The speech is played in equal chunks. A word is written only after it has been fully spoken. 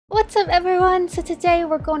What's up everyone? So today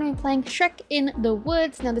we're going to be playing Shrek in the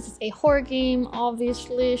Woods. Now this is a horror game,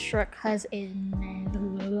 obviously. Shrek has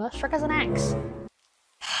an axe.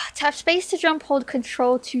 Tap space to jump, hold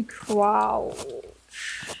control to crouch.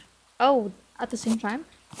 Oh, at the same time?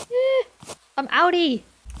 I'm outie!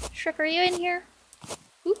 Shrek, are you in here?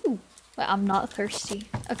 Ooh, but I'm not thirsty.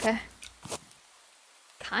 Okay.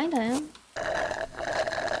 Kinda am.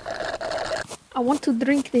 I want to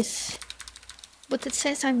drink this. But it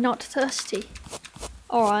says I'm not thirsty.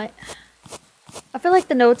 Alright. I feel like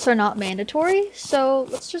the notes are not mandatory, so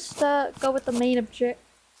let's just go with the main object.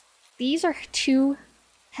 These are too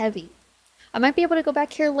heavy. I might be able to go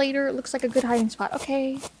back here later. It looks like a good hiding spot.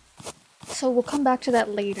 Okay. So we'll come back to that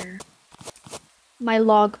later. My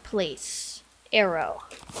log place. Arrow.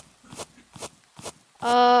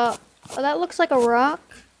 That looks like a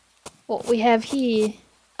rock. What we have here.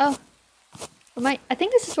 Oh. I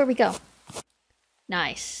think this is where we go.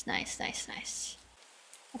 Nice, nice, nice, nice.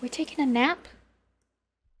 Are we taking a nap?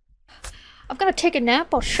 I'm gonna take a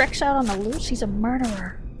nap while Shrek's out on the loose. He's a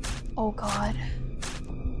murderer. Oh god.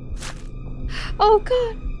 Oh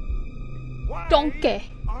god. Why Donkey.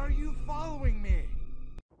 are you following me?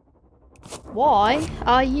 Why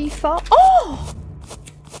are you Oh!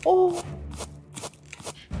 Oh.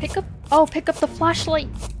 Pick up the flashlight.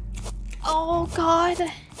 Oh god.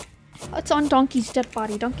 It's on Donkey's dead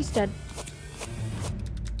body. Donkey's dead.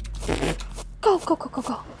 Go, go, go, go,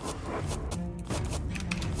 go.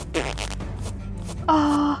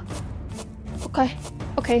 Okay.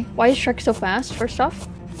 Okay, why is Shrek so fast, first off?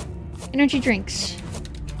 Energy drinks.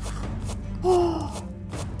 Oh,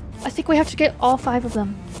 I think we have to get all 5 of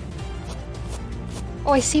them.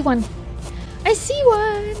 Oh, I see one. I see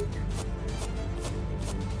one!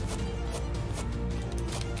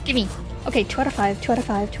 Gimme. Okay, 2 out of 5, 2 out of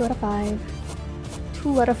 5, 2 out of 5.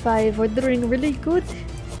 2 out of 5, we're doing really good.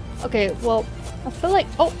 Okay, well, I feel like-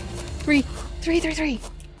 oh! 3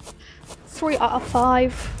 out of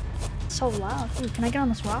 5. So loud. Ooh, can I get on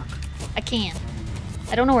this rock? I can.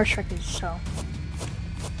 I don't know where Shrek is, so.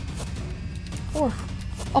 4.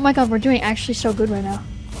 Oh my god, we're doing actually so good right now.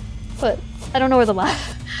 But, I don't know where the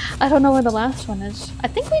last one is. I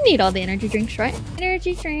think we need all the energy drinks, right?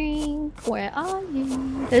 Energy drink, where are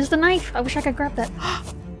you? There's the knife! I wish I could grab that.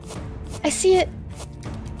 I see it!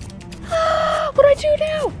 What do I do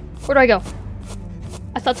now? Where do I go?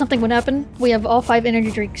 I thought something would happen. We have all 5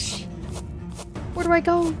 energy drinks. Where do I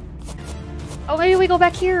go? Oh, maybe we go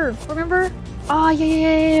back here. Remember? Oh,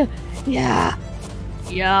 yeah. Yeah.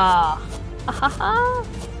 Yeah. Ahaha.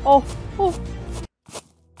 Oh.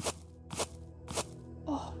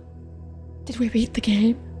 Oh. Did we beat the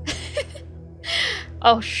game?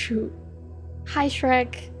 Oh, shoot. Hi,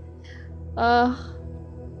 Shrek.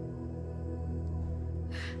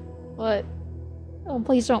 What? Oh,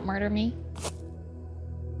 please don't murder me.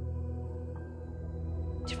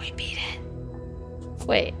 Did we beat it?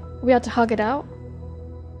 Wait, we have to hug it out?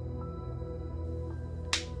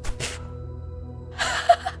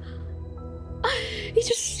 He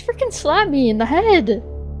just freaking slapped me in the head!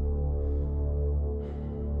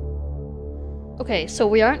 Okay, so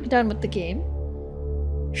we aren't done with the game.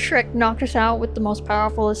 Shrek knocked us out with the most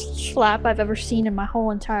powerfulest slap I've ever seen in my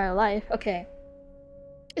whole entire life. Okay.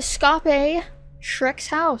 Escape Shrek's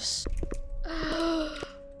house.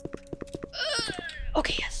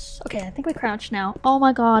 Okay, yes. Okay, I think we crouch now. Oh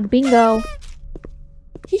my god, bingo.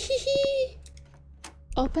 Hee.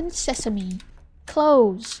 Open sesame.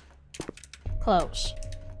 Close. Close.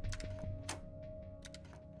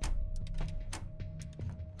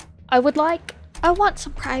 I want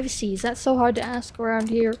some privacy. Is that so hard to ask around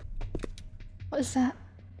here? What is that?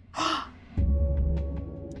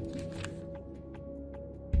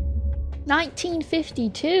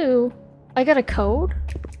 1952? I got a code?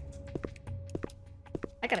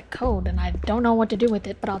 I got a code and I don't know what to do with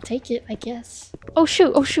it, but I'll take it, I guess. Oh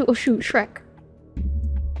shoot, Shrek.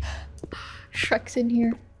 Shrek's in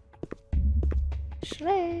here.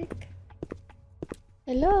 Shrek.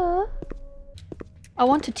 Hello? I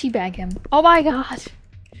want to teabag him. Oh my god!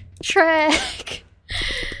 Shrek!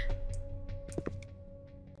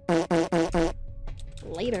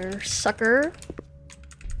 Later, sucker.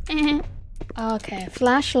 Okay,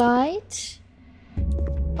 flashlight.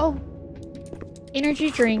 Oh.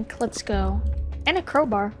 Energy drink, let's go. And a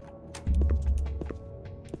crowbar.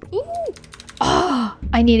 Ooh! Oh,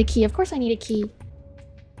 I need a key. Of course I need a key.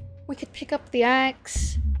 We could pick up the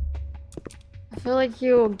axe. I feel like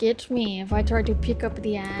you'll get me if I try to pick up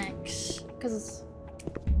the axe. Because...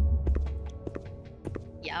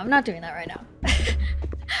 yeah, I'm not doing that right now.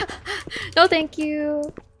 No, thank you.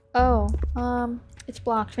 Oh, it's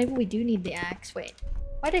blocked. Maybe we do need the axe. Wait.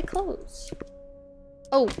 Why did it close?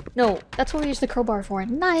 Oh, no. That's what we use the crowbar for.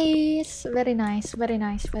 Nice. Very nice. Very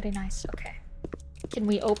nice. Very nice. Okay. Can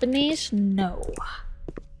we open these? No.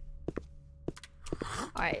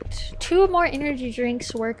 Alright. 2 more energy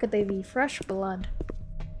drinks. Where could they be? Fresh blood.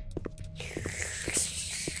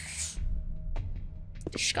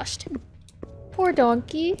 Disgusting. Poor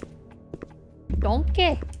donkey.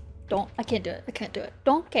 Donkey. I can't do it. I can't do it.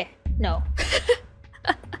 Donkey. No.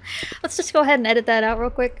 Let's just go ahead and edit that out real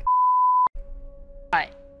quick.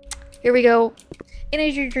 Alright. Here we go.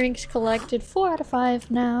 Energy drinks collected. 4 out of 5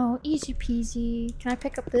 now. Easy peasy. Can I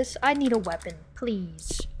pick up this? I need a weapon.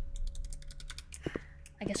 Please.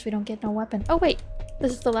 I guess we don't get no weapon. Oh wait.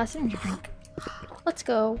 This is the last energy drink. Let's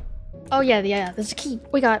go. Oh yeah, there's a key.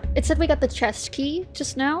 It said we got the chest key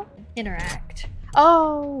just now. Interact.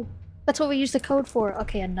 Oh! That's what we use the code for.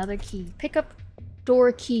 Okay, another key. Pick up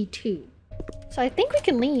door key 2. So I think we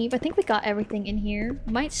can leave. I think we got everything in here.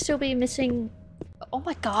 Might still be missing... Oh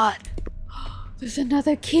my god. There's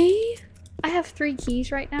another key? I have 3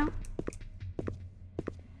 keys right now.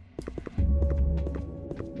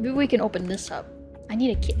 Maybe we can open this up. I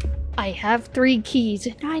need a key. I have 3 keys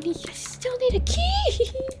and I still need a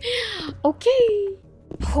key. Okay.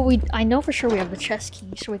 Oh, I know for sure we have the chest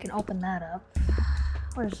key, so we can open that up.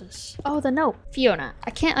 What is this? Oh, the note. Fiona,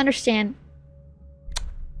 I can't understand.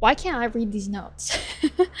 Why can't I read these notes?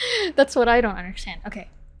 That's what I don't understand. Okay.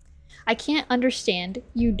 I can't understand.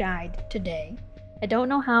 You died today. I don't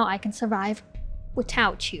know how I can survive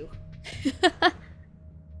without you.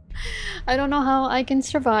 I don't know how I can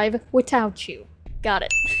survive without you. Got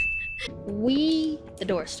it. The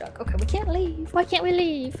door's stuck. Okay, we can't leave. Why can't we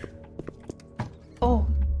leave? Oh,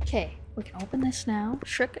 okay. We can open this now.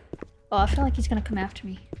 Shrek. Oh, I feel like he's gonna come after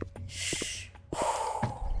me. It's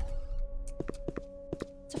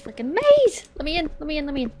a freaking maze! Let me in. Let me in.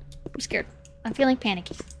 Let me in. I'm scared. I'm feeling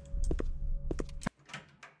panicky.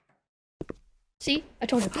 See? I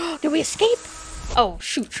told you. Did we escape? Oh,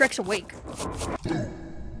 shoot. Shrek's awake.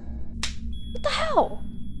 What the hell?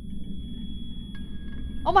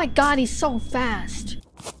 Oh my god, he's so fast.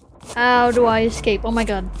 How do I escape? Oh my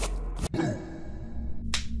god.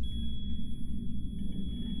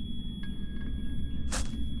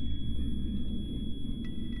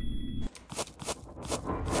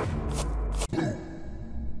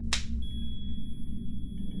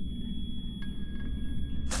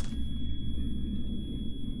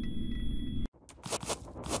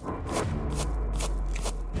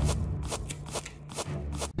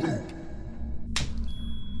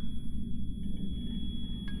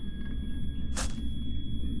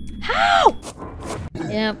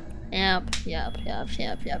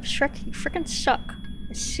 Yep. Shrek, you freaking suck.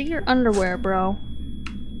 I see your underwear, bro.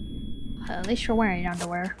 At least you're wearing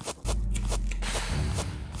underwear.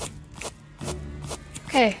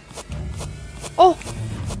 Okay. Oh!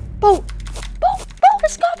 Boat! Boat! Boat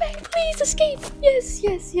is coming! Please escape! Yes.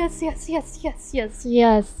 This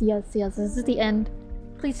is the end.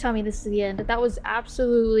 Please tell me this is the end. That was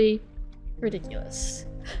absolutely ridiculous.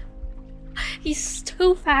 He's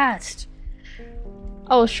too fast.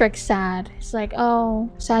 Oh, Shrek's sad. He's like,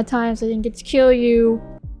 oh, sad times, I didn't get to kill you.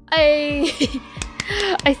 I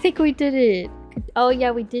think we did it. Oh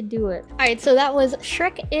yeah, we did do it. Alright, so that was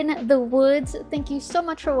Shrek in the Woods. Thank you so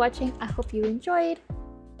much for watching. I hope you enjoyed.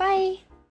 Bye!